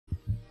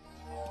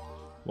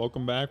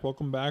Welcome back,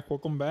 welcome back,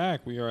 welcome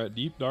back. We are at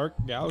Deep Dark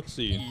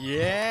Galaxy.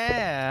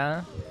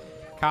 Yeah.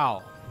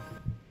 Kyle,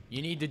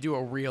 you need to do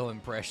a real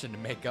impression to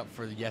make up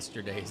for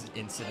yesterday's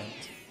incident.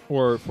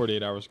 Or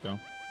 48 hours ago.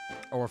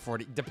 Or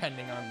 40,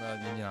 depending on the,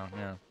 yeah.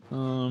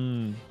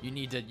 You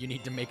need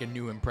to make a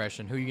new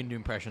impression. Who are you going to do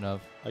impression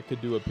of? I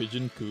could do a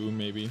pigeon coo,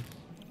 maybe.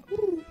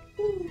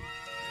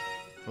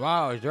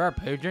 Wow, is there a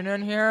pigeon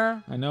in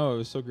here? I know, it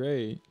was so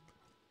great.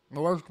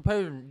 Where's the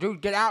pigeon?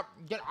 Dude, get out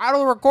of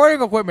the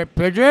recording equipment,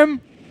 pigeon.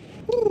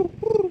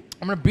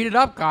 I'm going to beat it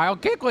up, Kyle.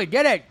 Kick it,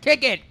 get it,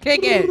 kick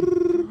it.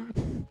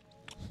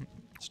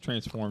 It's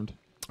transformed.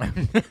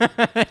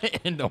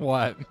 Into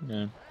what?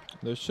 Okay.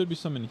 There should be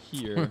some in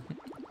here.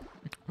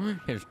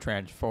 It's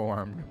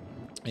transformed.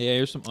 Yeah,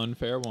 here's some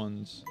unfair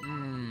ones.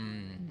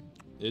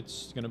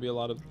 It's gonna be a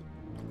lot of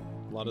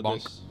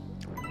Bonk. this.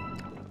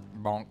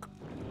 Bonk.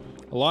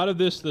 A lot of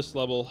this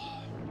level.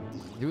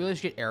 Do we at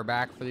least get air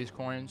back for these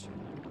coins?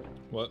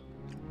 What?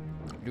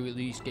 Do we at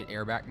least get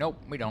air back?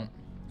 Nope, we don't.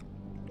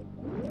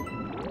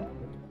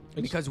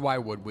 Because why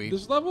would we?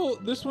 This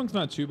one's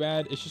not too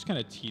bad. It's just kind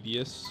of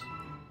tedious.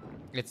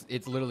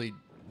 It's literally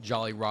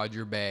Jolly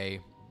Roger Bay,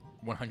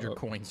 100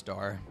 coin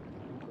star.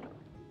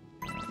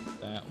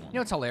 That one. You know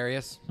what's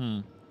hilarious?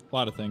 A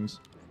lot of things.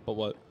 But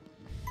what?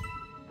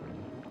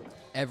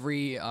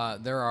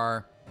 There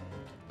are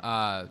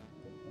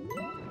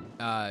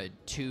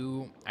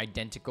 2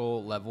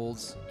 identical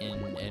levels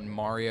in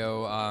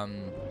Mario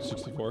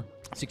 64.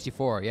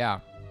 64, yeah.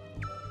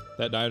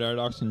 That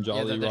Diodox and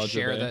Jolly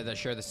Roger Bay. That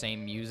share the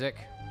same music.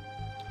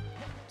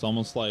 It's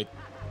almost like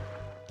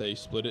they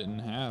split it in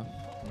half.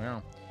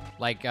 Yeah.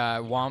 Like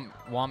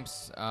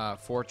Womp's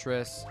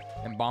Fortress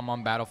and Bomb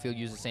on Battlefield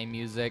use the same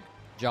music.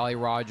 Jolly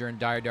Roger and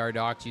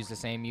Diodox use the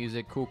same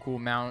music. Cool Cool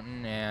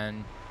Mountain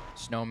and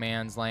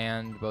Snowman's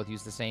Land both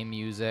use the same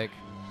music.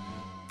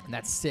 And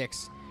that's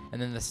 6.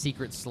 And then the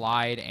Secret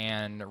Slide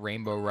and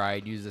Rainbow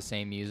Ride use the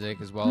same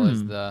music, as well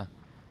as the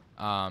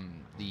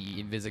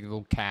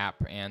Invisible Cap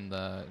and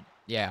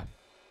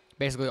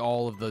basically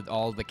all of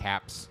the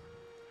caps.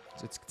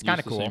 So it's kind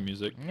of cool. Same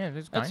music. Yeah,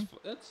 it's kind.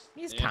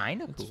 It's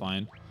kind of cool. It's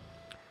fine.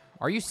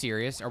 Are you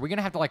serious? Are we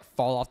gonna have to like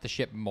fall off the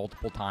ship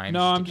multiple times?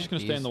 No, I'm just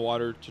gonna stay in the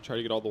water to try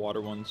to get all the water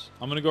ones.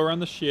 I'm gonna go around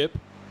the ship.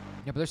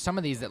 Yeah, but there's some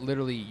of these that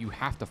literally you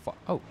have to fall.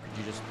 Oh, could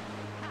you just?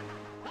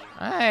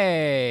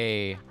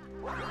 Hey.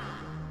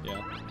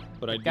 Yeah,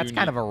 but That's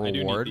kind of a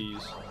reward. I do need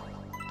these.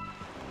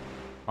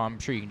 Oh, I'm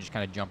sure you can just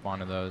kind of jump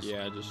onto those.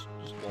 Yeah, just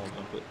wall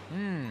jump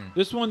it.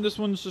 This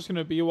one's just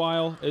gonna be a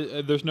while.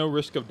 There's no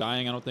risk of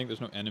dying. I don't think there's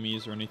no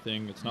enemies or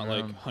anything. It's not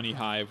like Honey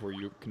Hive where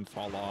you can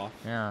fall off.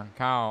 Yeah,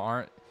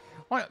 Kyle,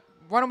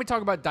 why don't we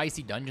talk about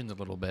Dicey Dungeons a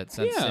little bit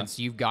since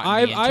you've gotten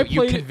me into it.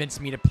 You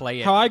convinced me to play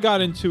it. How I got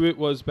into it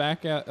was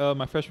back at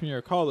my freshman year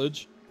of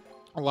college.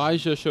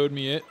 Elijah showed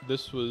me it.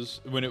 This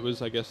was when it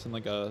was, I guess, in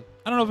like I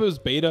don't know if it was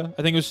beta.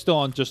 I think it was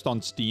still just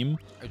on Steam.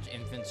 It's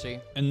infancy.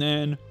 And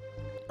then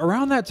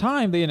around that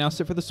time, they announced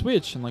it for the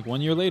Switch. And like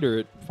 1 year later,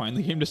 it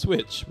finally came to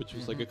Switch, which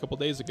was like a couple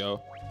days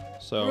ago.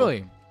 So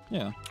really?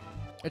 Yeah.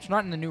 It's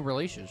not in the new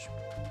releases.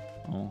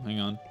 Oh,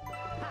 hang on.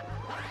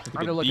 I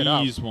had to look it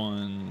up. These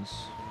ones.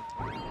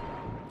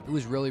 It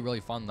was really,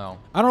 really fun, though.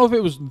 I don't know if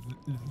it was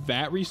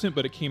that recent,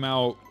 but it came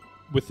out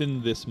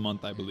within this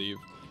month, I believe.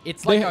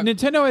 It's like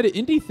Nintendo had an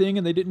indie thing,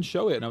 and they didn't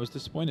show it, and I was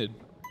disappointed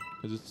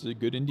because it's a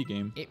good indie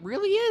game. It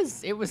really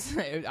is. It was.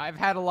 I've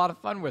had a lot of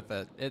fun with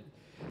it.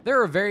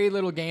 There are very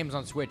little games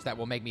on Switch that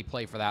will make me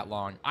play for that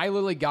long. I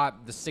literally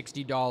got the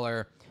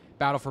 $60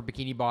 Battle for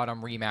Bikini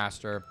Bottom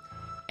remaster,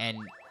 and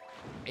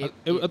I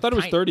thought it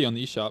was $30 on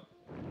the eShop.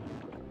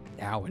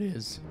 Now it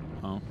is.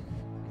 Oh.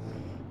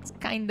 It's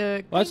kind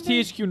of. Well, that's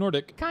THQ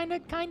Nordic. Kind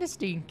of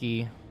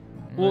stinky.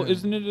 Well,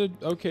 isn't it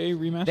a okay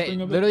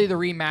remastering of it? Literally, the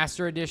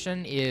remaster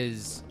edition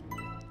is.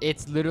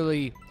 It's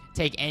literally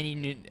take any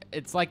new.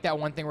 It's like that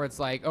one thing where it's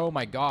like, oh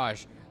my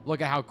gosh,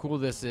 look at how cool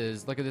this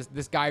is. Look at this.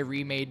 This guy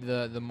remade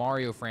the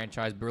Mario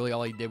franchise, but really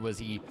all he did was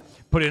he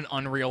put in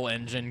Unreal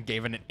Engine,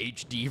 gave it an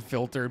HD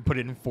filter, and put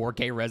it in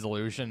 4K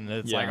resolution. And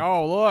it's like,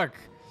 oh look.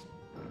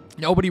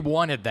 Nobody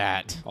wanted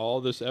that.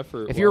 All this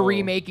effort. If you're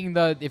remaking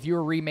if you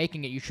were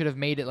remaking it, you should have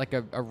made it like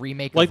a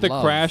remake. Like of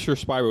the Crash or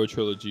Spyro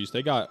trilogies,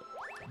 they got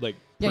like.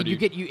 Yeah,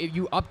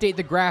 you update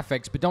the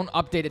graphics, but don't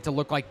update it to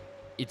look like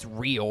it's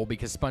real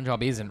because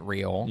SpongeBob isn't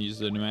real.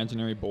 He's an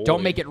imaginary boy.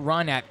 Don't make it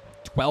run at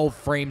 12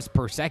 frames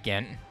per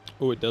second.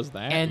 Oh, it does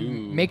that.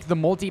 And make the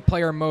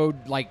multiplayer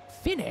mode like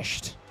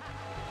finished.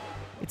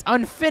 It's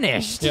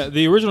unfinished. Yeah,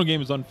 the original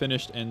game is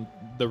unfinished, and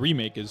the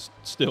remake is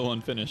still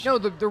unfinished. No,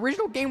 the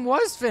original game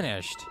was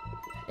finished.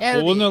 Yeah,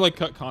 well, wasn't there like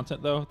cut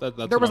content though?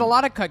 There was a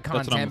lot of cut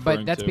content,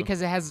 but that's to.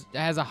 because it has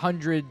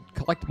 100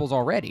 collectibles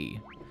already.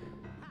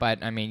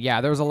 But I mean,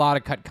 yeah, there was a lot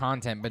of cut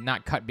content, but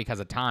not cut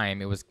because of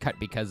time. It was cut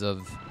because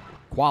of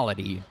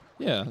quality.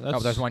 Yeah. Oh,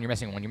 there's one. You're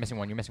missing one. You're missing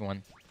one. You're missing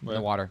one. Where?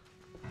 In the water.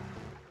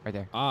 Right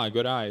there. Ah,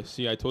 good eye.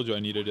 See, I told you I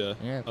needed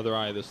a other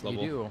eye this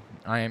level. You do.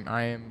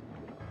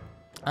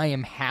 I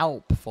am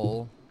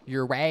helpful.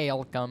 You're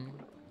welcome.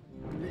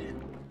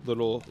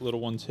 Little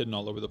ones hidden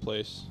all over the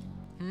place.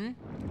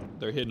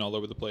 They're hidden all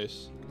over the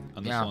place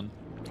on this Yeah. one.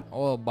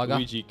 Oh, bugger.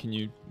 Luigi, can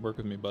you work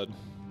with me, bud?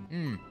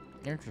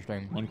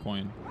 Interesting. 1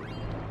 coin.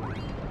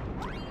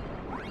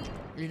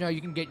 You know,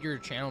 you can get your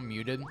channel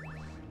muted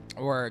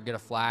or get a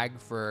flag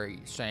for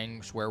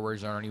saying swear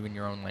words that aren't even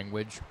your own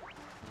language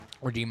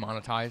or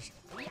demonetized.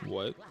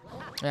 What?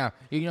 Yeah,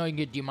 you know, you can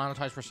get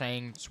demonetized for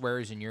saying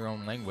swears in your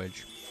own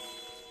language.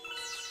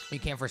 You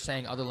can't for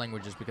saying other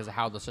languages because of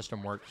how the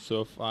system works.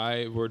 So if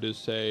I were to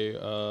say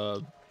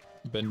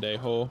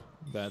bendejo,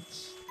 that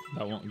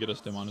won't get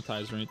us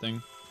demonetized or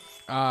anything?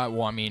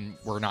 Well, I mean,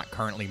 we're not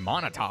currently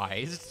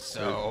monetized,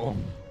 so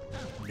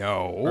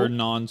no. Or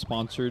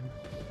non-sponsored?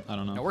 I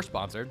don't know. No, we're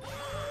sponsored.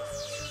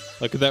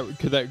 Like, could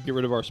that get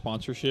rid of our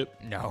sponsorship?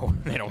 No,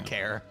 they don't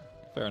care.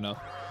 Fair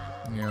enough.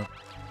 Yeah.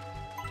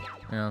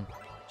 Yeah.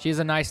 She's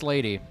a nice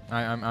lady.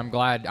 I'm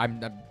glad.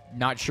 I'm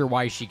not sure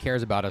why she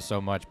cares about us so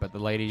much, but the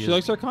lady. She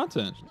likes our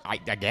content. I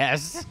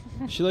guess.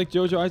 She liked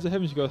JoJo Eyes of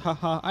Heaven. She goes,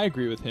 haha, I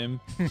agree with him.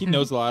 He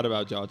knows a lot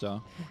about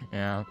JoJo.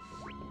 Yeah.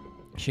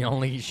 She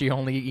only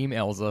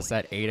emails us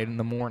at 8 in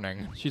the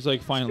morning. She's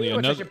like, finally, Which I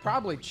another. should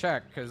probably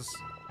check, because,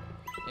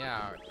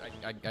 yeah,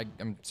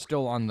 I'm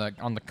still on the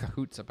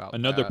cahoots about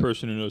Another that.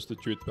 person who knows the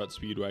truth about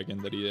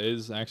Speedwagon, that he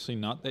is actually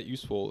not that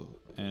useful,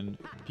 and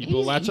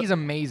people latch. He's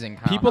amazing,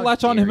 Kyle. People How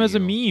latch on him dare as a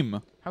you.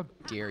 meme. How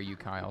dare you,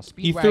 Kyle?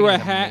 He threw a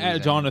Speedwagon's hat at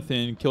amazing.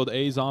 Jonathan, killed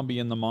a zombie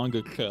in the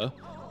mangaka,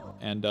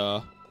 and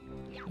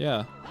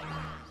yeah,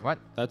 What?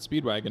 that's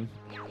Speedwagon.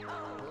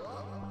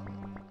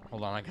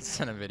 Hold on, I can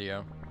send a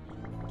video.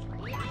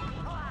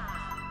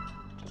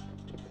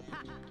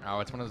 Oh,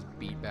 it's one of those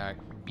beatbox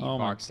Oh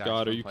my saxophone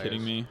god, are you players.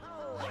 kidding me?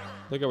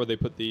 Look at where they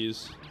put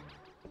these.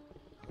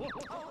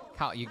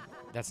 Kyle,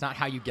 that's not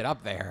how you get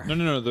up there.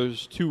 No.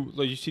 There's two.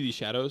 Like, you see these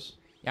shadows?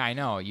 Yeah, I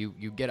know. You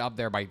get up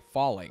there by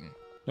falling.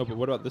 No, but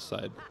what about this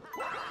side?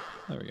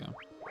 There we go.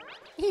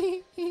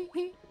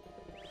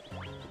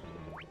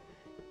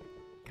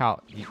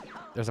 Kyle,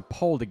 there's a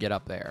pole to get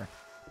up there.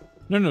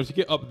 No, to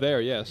get up there,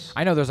 yes.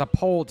 I know there's a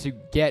pole to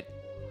get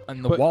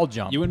on the But wall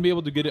jump. You wouldn't be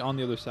able to get it on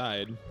the other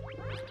side.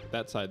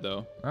 That side,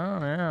 though. Oh,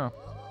 yeah.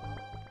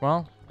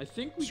 Well, I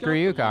think we Screw got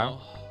you, them Kyle.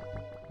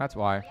 all. that's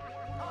why.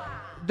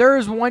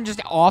 There's one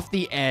just off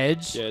the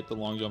edge. Yeah, it's the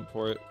long jump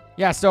for it.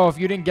 Yeah, so if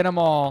you didn't get them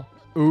all,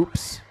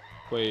 oops.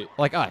 Wait,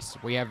 Like us,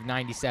 we have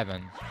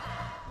 97.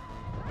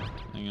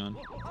 hang on.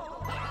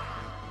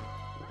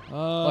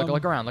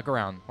 Look around, look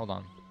around. Hold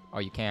on. Oh,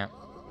 you can't.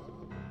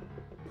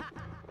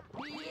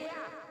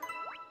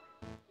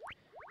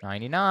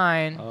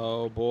 99.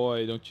 Oh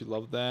boy, don't you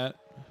love that?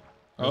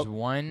 There's Oh,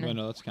 one. wait,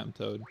 no, that's Captain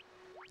Toad.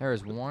 There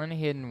is one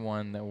hidden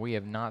one that we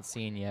have not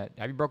seen yet.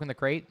 Have you broken the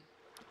crate?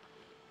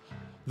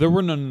 There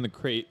were none in the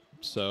crate,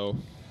 so.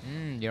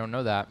 You don't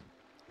know that.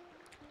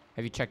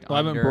 Have you checked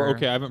Well, under? I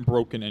haven't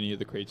broken any of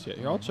the crates yet.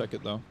 Here, I'll check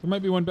it though. There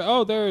might be one.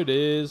 Oh, there it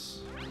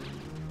is.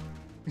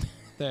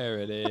 There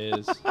it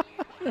is.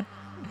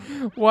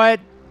 What?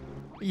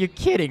 You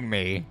kidding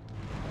me?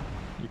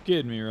 You're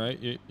kidding me, right?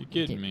 You're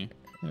kidding me.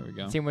 There we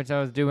go. See what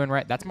I was doing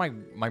right? That's my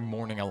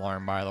morning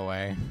alarm, by the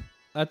way.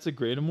 That's a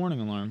great morning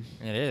alarm.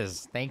 It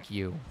is. Thank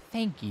you.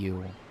 Thank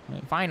you.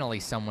 Right.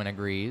 Finally, someone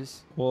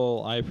agrees.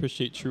 Well, I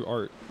appreciate true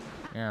art.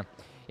 Yeah.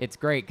 It's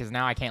great because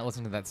now I can't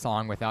listen to that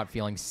song without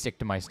feeling sick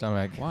to my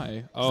stomach.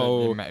 Why? 'Cause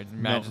Oh, it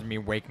imagines me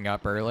waking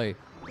up early.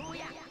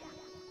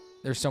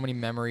 There's so many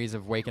memories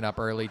of waking up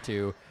early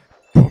to.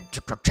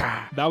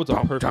 that was a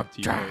perfect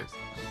T-voice.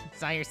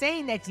 So you're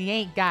saying that you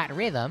ain't got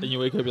rhythm? Then you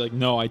wake up, you're like,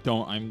 no, I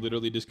don't. I'm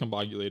literally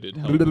discombobulated.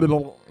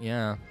 Help.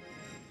 Yeah.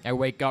 I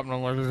wake up and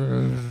I'm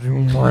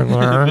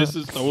like, This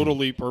is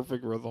totally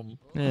perfect rhythm.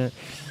 yeah.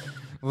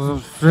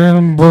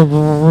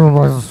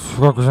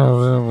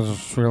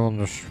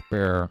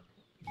 Despair.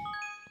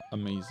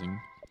 Amazing.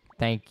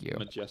 Thank you.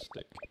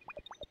 Majestic.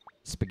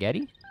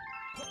 Spaghetti?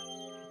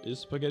 Is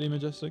spaghetti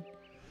majestic?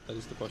 That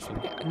is the question.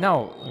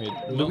 No.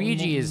 Okay,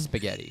 Luigi is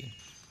spaghetti.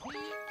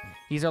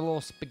 He's a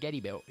little spaghetti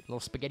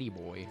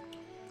boy.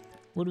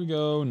 Where do we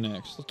go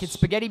next? Can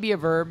spaghetti be a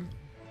verb?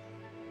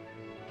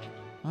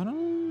 I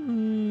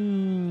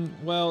don't.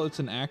 Well, it's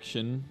an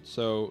action,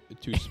 so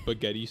to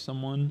spaghetti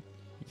someone,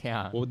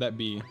 Yeah. what would that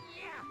be?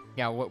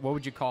 Yeah. What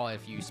would you call it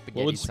if you spaghetti?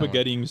 What would someone?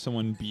 spaghettiing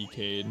someone be,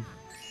 Cade?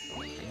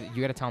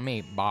 You gotta tell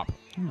me. Bop.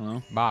 I don't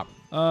know. Bop.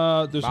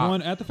 There's Bop.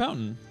 one at the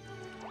fountain.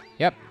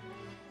 Yep.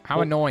 How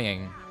Oh.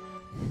 annoying.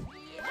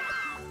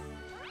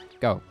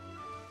 Go.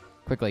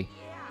 Quickly.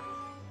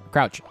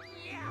 Crouch.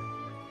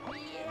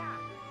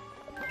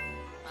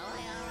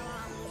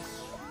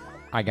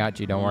 I got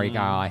you. Don't worry,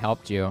 Kyle. I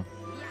helped you.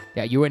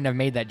 Yeah, you wouldn't have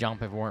made that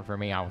jump if it weren't for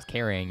me. I was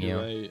carrying you.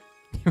 You're right.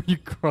 You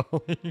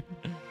crawling.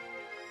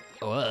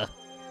 Ugh.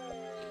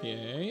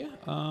 Okay.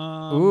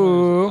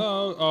 Ooh.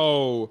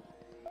 Oh,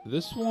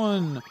 this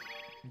one.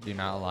 Do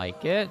not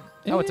like it.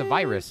 Oh, it's a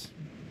virus.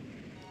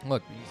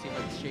 Look, you see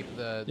like the shape of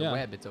the Yeah.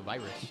 web? It's a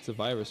virus. It's a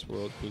virus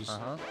world because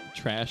Uh-huh.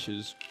 trash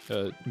is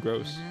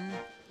gross.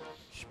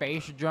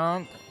 Space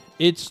junk.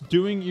 It's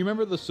doing. You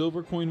remember the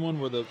silver coin one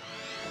where the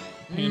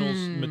panels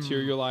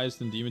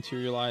materialized and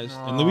dematerialized,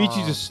 and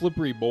Luigi's a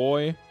slippery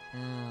boy.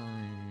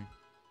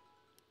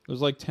 It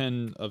was like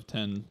 10 of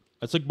 10.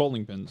 It's like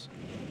bowling pins.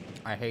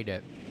 I hate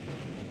it.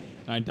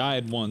 And I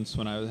died once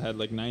when I had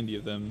like 90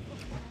 of them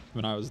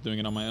when I was doing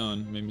it on my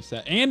own. It made me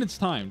sad. And it's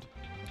timed.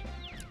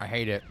 I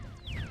hate it.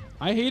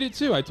 I hate it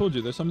too. I told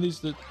you. There's some of these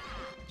that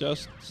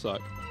just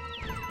suck.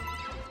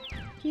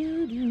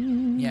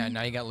 Yeah,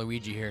 now you got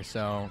Luigi here,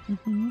 so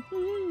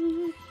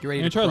get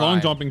ready to try cry.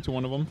 long jumping to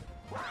one of them.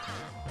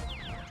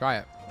 Try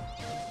it.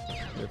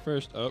 There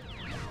first. Oh.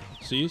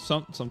 See,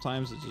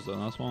 sometimes it just does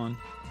not spawn.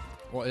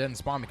 Well, it doesn't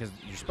spawn because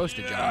you're supposed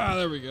to jump. Ah,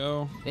 there we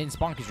go. It didn't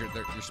spawn because you're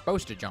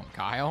supposed to jump,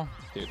 Kyle.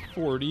 Okay,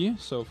 40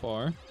 so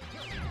far.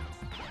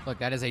 Look,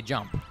 that is a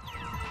jump.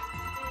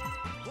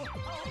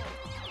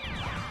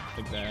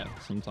 Like that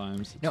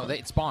sometimes. No,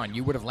 it spawned.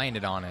 You would have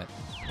landed on it.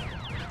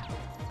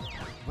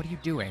 What are you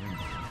doing?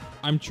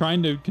 I'm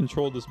trying to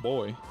control this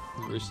boy.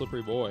 He's a very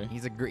slippery boy.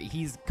 He's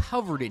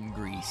covered in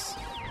grease.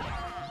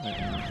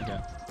 Okay.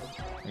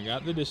 I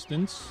got the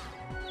distance.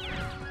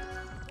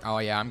 Oh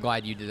yeah, I'm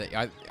glad you did it.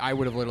 I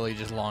would have literally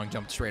just long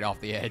jumped straight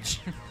off the edge.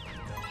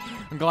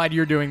 I'm glad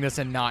you're doing this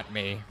and not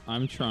me.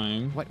 I'm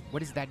trying.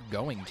 What is that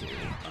going to?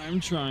 I'm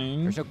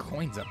trying. There's no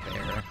coins up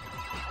there.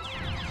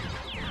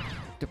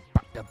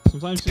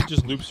 Sometimes he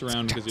just loops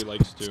around because he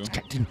likes to. Are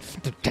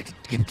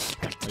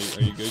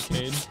you good,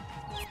 Cade? It's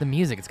the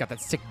music. It's got that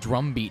sick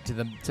drum beat to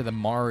the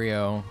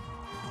Mario.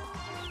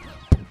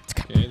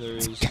 Okay, there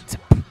is.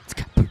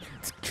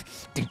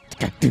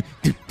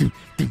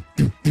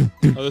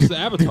 Oh, this is the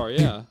Avatar,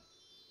 yeah.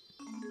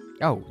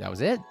 Oh, that was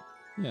it?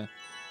 Yeah.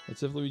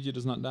 That's if Luigi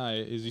does not die.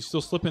 Is he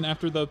still slipping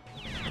after the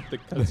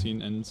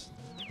cutscene ends?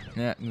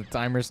 Yeah, the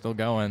timer's still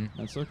going.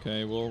 That's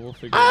okay. We'll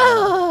figure it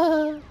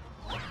out.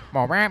 I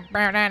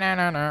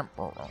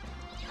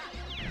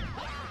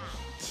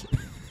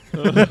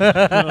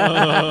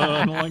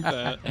don't like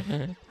that.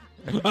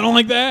 I don't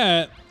like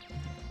that.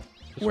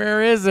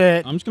 Where is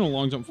it? I'm just gonna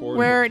long jump forward.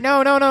 Where?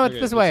 No, it's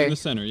this way. It's in the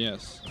center,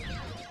 yes.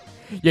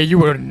 Yeah, you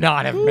would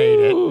not have made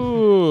it.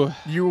 Ooh.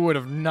 You would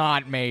have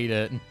not made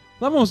it.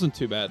 That wasn't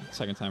too bad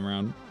second time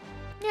around.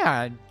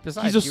 Yeah,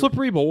 besides, He's a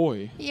slippery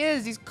boy. He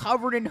is. He's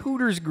covered in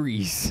Hooters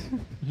grease.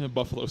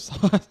 Buffalo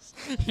sauce.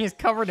 He's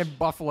covered in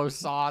buffalo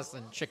sauce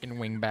and chicken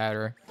wing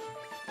batter.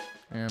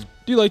 Yeah.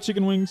 Do you like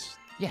chicken wings?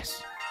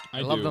 Yes. I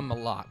do. love them a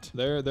lot.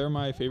 They're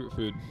my favorite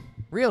food.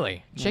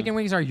 Really? Yeah. Chicken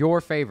wings are your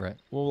favorite?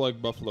 Well,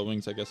 like buffalo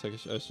wings, I guess I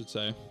should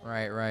say.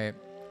 Right.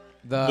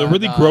 The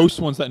really gross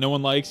ones that no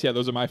one likes, yeah,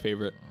 those are my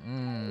favorite.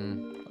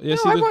 Yeah,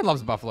 no, everyone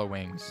loves buffalo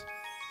wings.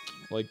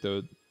 Like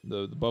the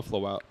Buffalo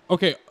Wild.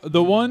 Okay,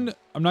 the one,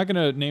 I'm not going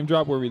to name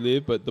drop where we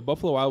live, but the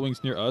Buffalo Wild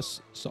Wings near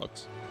us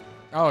sucks.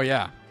 Oh,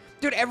 yeah.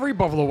 Dude, every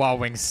Buffalo Wild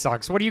Wing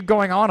sucks. What are you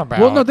going on about?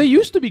 Well, no, they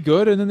used to be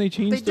good, and then they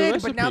changed the recipe. They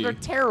did, but now they're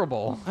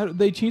terrible.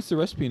 They changed the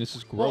recipe, and it's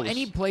just gross. Well,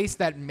 any place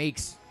that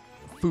makes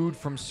food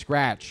from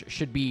scratch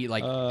should be,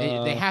 like,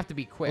 they have to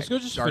be quick. Let's go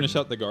just finish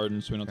out the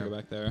garden so we don't have to go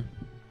back there.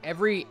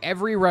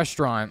 Every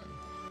restaurant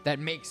that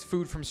makes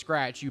food from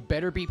scratch, you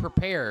better be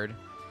prepared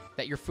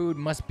that your food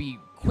must be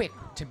quick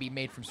to be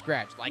made from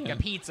scratch, like a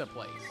pizza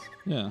place.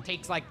 Yeah. It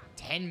takes like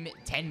 10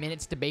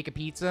 minutes to bake a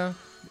pizza.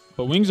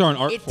 But wings are an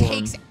art form. It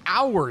takes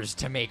hours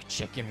to make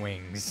chicken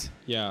wings.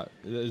 Yeah,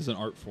 it is an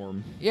art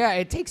form. Yeah,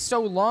 it takes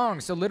so long.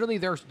 So literally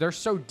they're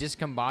so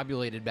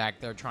discombobulated back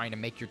there trying to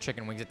make your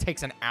chicken wings. It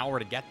takes an hour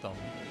to get them.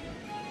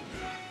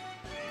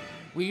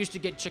 We used to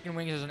get chicken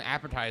wings as an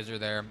appetizer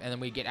there, and then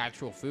we'd get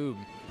actual food.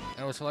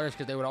 And it was hilarious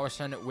because they would always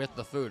send it with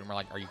the food. And we're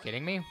like, are you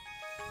kidding me?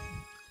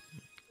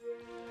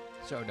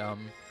 So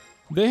dumb.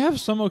 They have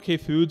some okay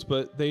foods,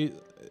 but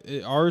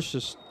ours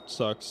just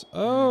sucks.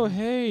 Oh,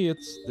 hey,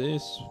 it's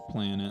this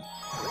planet.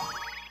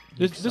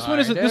 This one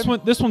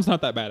isn't. This one's not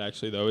that bad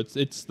actually though.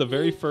 It's the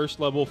very first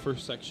level,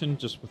 first section,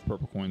 just with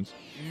purple coins.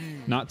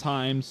 Not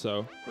timed,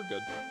 so we're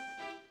good.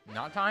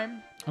 Not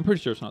timed? I'm pretty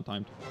sure it's not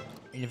timed.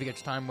 And if it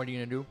gets timed, what are you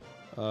gonna do?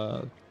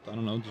 I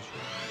don't know. Just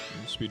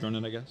speed run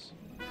it, I guess.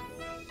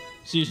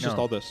 See, it's just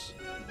all this.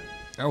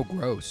 Oh,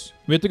 gross.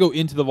 We have to go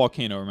into the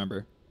volcano.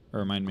 Remember, or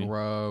remind me.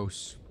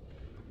 Gross.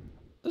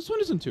 This one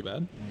isn't too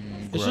bad.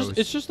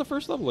 It's just the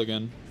first level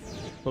again.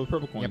 But with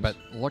purple coins. Yeah, but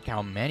look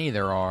how many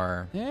there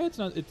are. Yeah, it's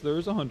not. There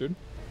is 100.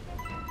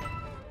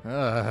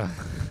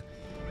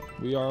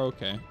 We are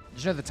okay.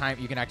 Did you know the time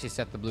you can actually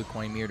set the blue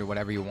coin meter to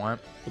whatever you want?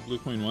 The blue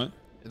coin what?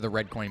 The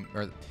red coin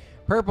or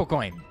purple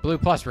coin, blue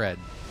plus red.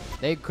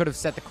 They could have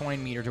set the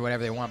coin meter to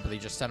whatever they want, but they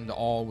just set them to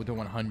all to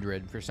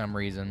 100 for some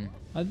reason.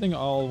 I think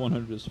all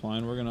 100 is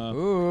fine. We're gonna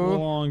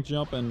long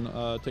jump and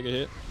take a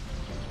hit.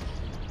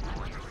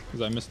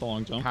 Because I missed the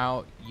long jump.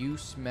 How you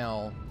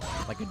smell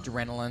like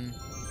adrenaline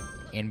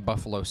and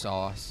buffalo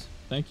sauce.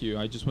 Thank you.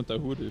 I just went to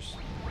Hooters.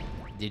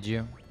 Did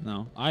you?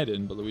 No, I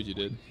didn't, but Luigi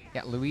did.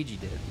 Yeah, Luigi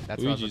did.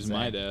 That's Luigi's what I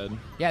my was saying. dad.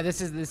 Yeah,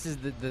 this is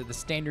the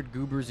standard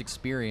Goobers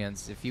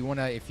experience. If you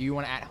wanna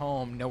at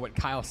home know what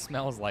Kyle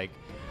smells like,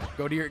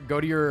 go to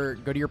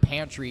your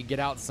pantry, get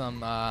out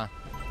some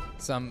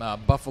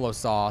buffalo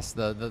sauce,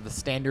 the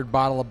standard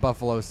bottle of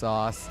buffalo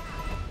sauce,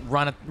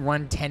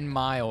 run 10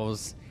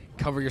 miles.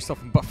 cover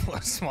yourself in buffalo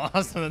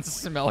sauce and then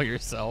smell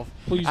yourself.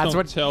 Please That's don't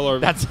what, tell our.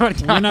 That's what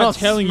We're not Kyle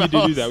telling you to do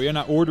smells. that. We are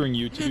not ordering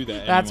you to do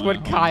that. That's anyone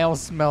what at home. Kyle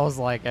smells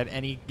like at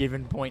any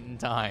given point in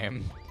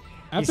time.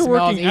 After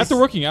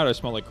working out, I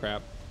smell like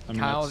crap. I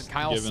mean, Kyle that's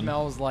Kyle given.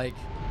 smells like,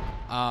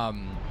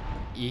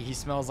 he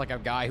smells like a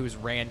guy who's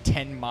ran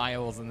 10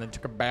 miles and then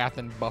took a bath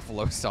in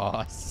buffalo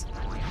sauce.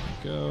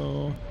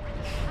 Go.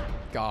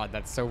 God,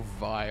 that's so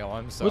vile.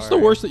 I'm sorry. What's the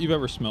worst that you've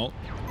ever smelt?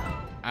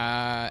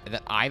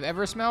 That I've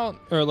ever smelled?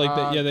 Or like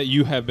that? Yeah, that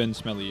you have been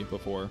smelly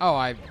before. Oh,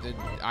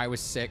 I was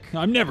sick.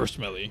 No, I'm never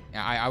smelly.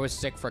 I was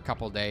sick for a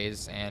couple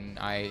days, and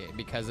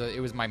because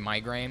it was my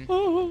migraine.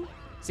 Oh.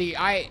 See,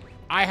 I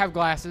have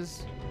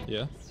glasses.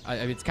 Yeah.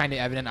 It's kind of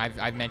evident.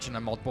 I've mentioned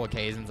on multiple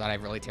occasions that I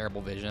have really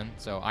terrible vision,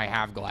 so I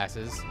have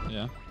glasses.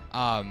 Yeah.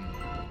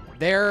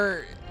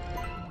 They're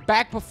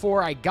back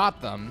before I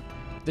got them.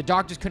 The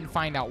doctors couldn't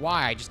find out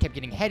why. I just kept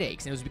getting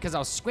headaches, and it was because I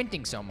was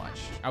squinting so much.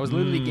 I was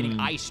literally getting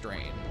eye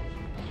strain.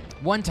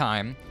 One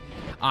time,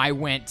 I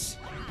went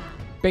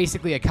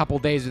basically a couple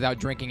days without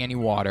drinking any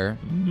water,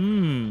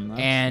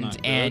 That's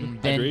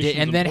and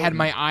then had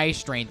my eye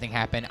strain thing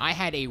happen. I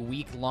had a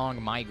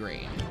week-long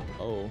migraine.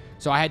 Oh.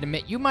 So I had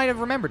to you might have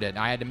remembered it.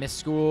 I had to miss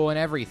school and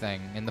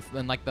everything in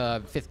like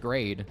the 5th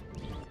grade.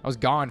 I was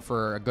gone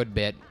for a good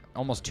bit,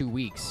 almost 2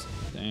 weeks.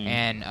 Dang.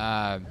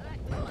 And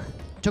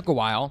took a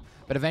while,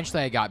 but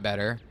eventually I got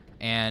better.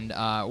 And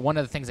one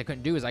of the things I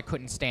couldn't do is I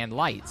couldn't stand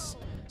lights.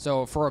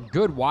 So for a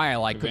good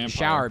while I couldn't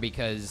shower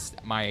because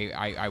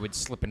I would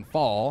slip and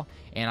fall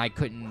and I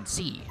couldn't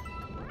see.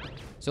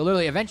 So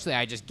literally eventually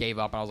I just gave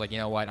up. I was like, you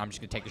know what? I'm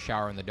just gonna take a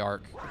shower in the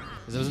dark.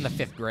 Because it was in the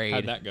 5th grade.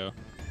 How'd that go?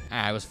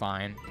 It was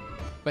fine.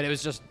 But it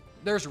was just,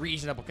 there's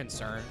reasonable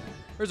concern.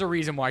 There's a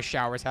reason why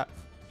showers have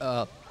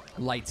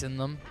lights in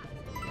them.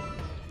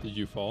 Did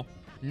you fall?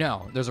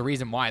 No, there's a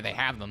reason why they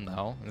have them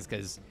though. It's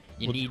because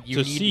you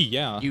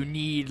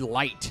need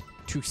light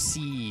to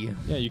see.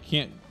 Yeah, you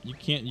can't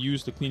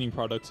use the cleaning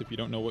products if you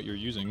don't know what you're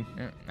using.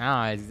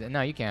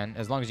 No, you can.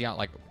 As long as you got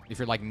like, if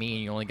you're like me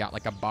and you only got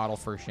like a bottle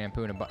for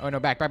shampoo and oh no,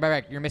 back.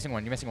 You're missing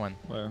one.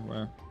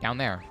 Where? Down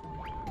there.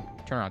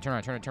 Turn around.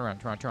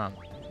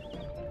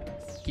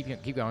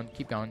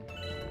 Keep going.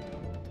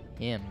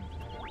 Him.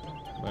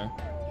 Where?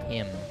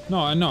 Him. No,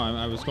 I know.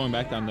 I was going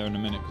back down there in a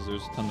minute because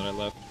there's a ton that I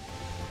left.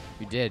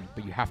 You did,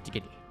 but you have to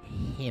get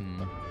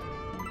him.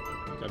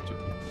 Got you.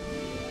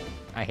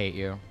 I hate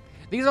you.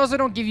 These also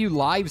don't give you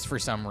lives for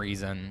some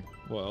reason.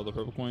 What, all the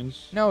purple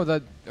coins? No,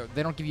 they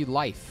don't give you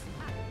life.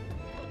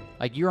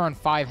 Like, you're on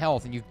 5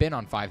 health, and you've been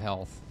on 5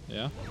 health.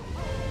 Yeah?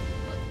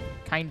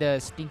 Kinda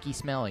stinky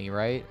smelly,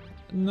 right?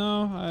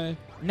 No,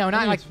 No,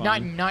 not think like it's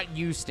not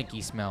you stinky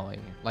smelly.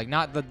 Like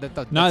not the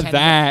Not 10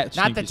 that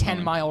not the stinky smelly.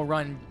 10-mile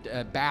run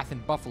bath in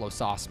buffalo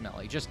sauce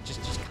smelly. Just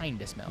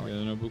kinda smelly.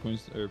 Yeah, no blue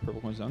coins or purple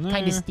coins down there.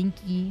 Kinda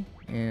stinky.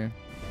 Yeah.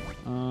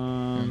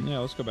 Yeah,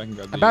 let's go back and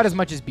grab these. About as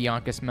much as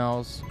Bianca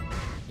smells,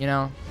 you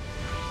know.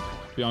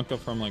 Bianca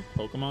from like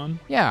Pokemon.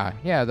 Yeah,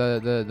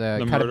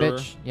 the cut a murderer?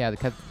 bitch. Yeah, the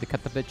cut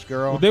the bitch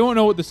girl. Well, they won't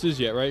know what this is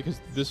yet, right? Because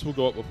this will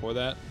go up before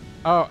that.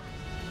 Oh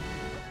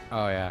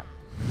yeah.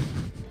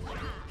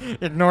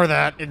 Ignore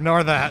that.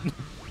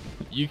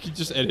 You could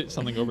just edit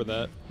something over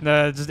that.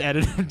 No, just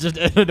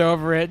edit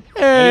over it.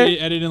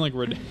 Edit in like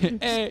red.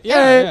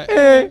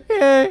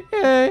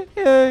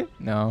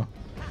 No.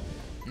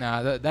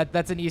 No,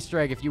 that's an Easter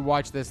egg. If you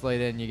watch this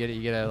later and you get a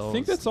little. I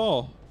think that's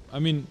all. I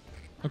mean,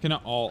 okay,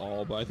 not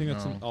all, but I think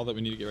that's No. all that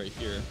we need to get right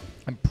here.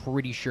 I'm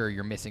pretty sure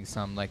you're missing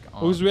some like.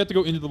 Oh, because we have to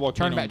go into the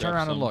volcano. Turn grab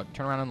around some. and look.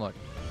 Turn around and look.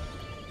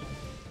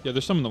 Yeah,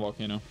 there's some in the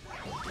volcano.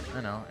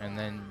 I know. And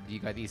then you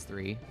got these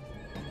 3.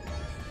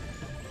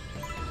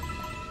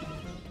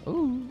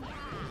 Ooh.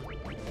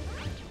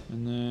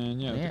 And then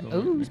yeah, Yeah. go,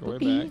 Ooh, go way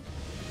spooky. back.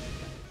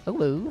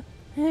 Hello.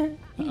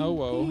 Oh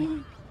whoa.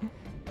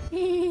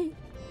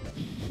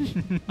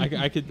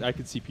 I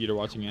could see Peter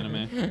watching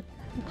anime.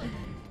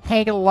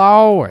 Hey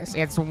Lois,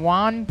 it's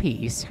One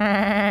Piece. Oh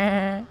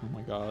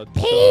my god.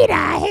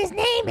 Peter, his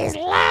name is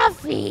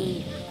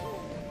Luffy.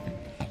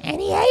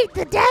 And he ate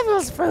the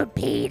devil's fruit,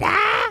 Peter.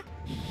 I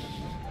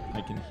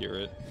can hear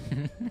it,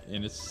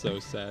 and it's so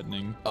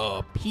saddening.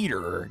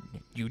 Peter,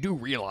 you do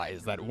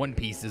realize that One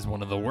Piece is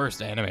one of the worst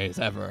animes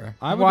ever.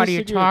 I would What are you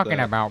disagree with talking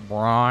that. about,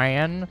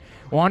 Brian?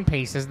 One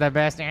Piece is the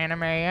best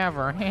anime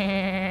ever.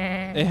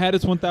 It had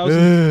its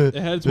 1,000. It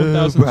had its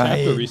 1,000th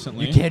chapter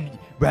recently.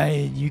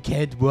 Brian, you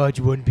can't watch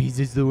One Piece.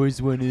 It's the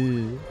worst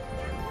one.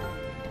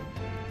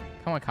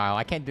 Come on, Kyle.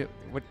 I can't do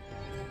what.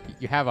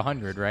 You have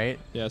 100, right?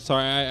 Yeah,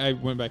 sorry, I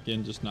went back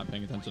in just not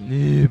paying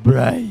attention.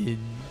 Brian.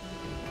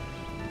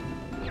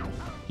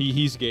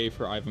 He's gay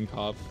for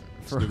Ivankov.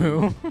 For Stupid.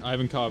 who?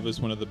 Ivankov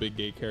is one of the big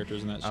gay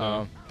characters in that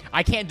show.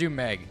 I can't do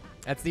Meg.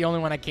 That's the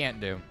only one I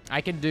can't do. I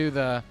can do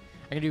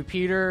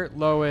Peter,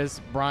 Lois,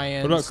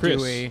 Brian, What about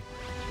Chris? Stewie.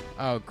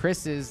 Oh,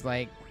 Chris is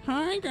like,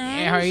 Hi guys.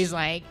 yeah, he's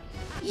like,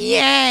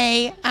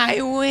 Yay,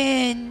 I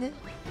win.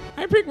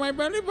 I picked my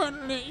belly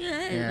button. Yay.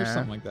 Yeah. Or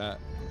something like that.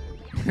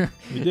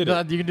 We did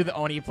it. You can do the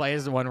Oni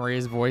plays, the one where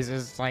his voice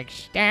is like,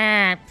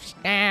 stop,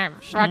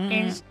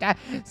 fucking stop.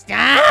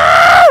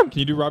 Can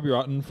you do Robbie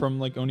Rotten from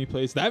like Oni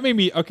Plays? That made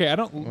me okay. I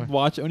don't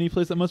watch Oni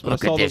Plays that much, but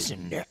Look I saw at this the.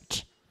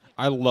 nut.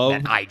 I love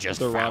that I just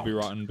the found. Robbie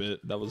Rotten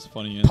bit. That was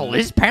funny. in Pull there.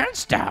 his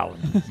pants down.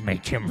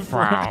 Make him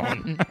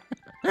frown.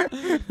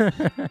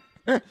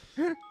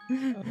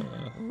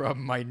 Rub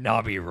my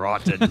knobby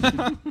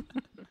rotten.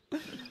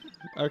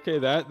 Okay,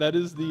 that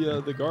is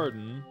the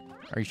garden.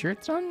 Are you sure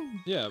it's done?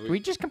 Yeah, We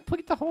just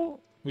complete the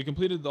whole. we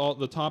completed all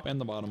the top and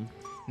the bottom.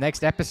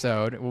 Next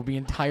episode will be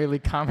entirely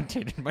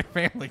commentated by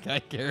Family Guy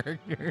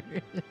characters.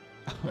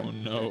 Oh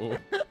no.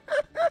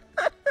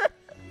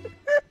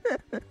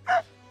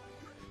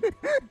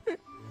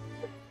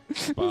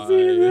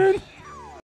 Bye.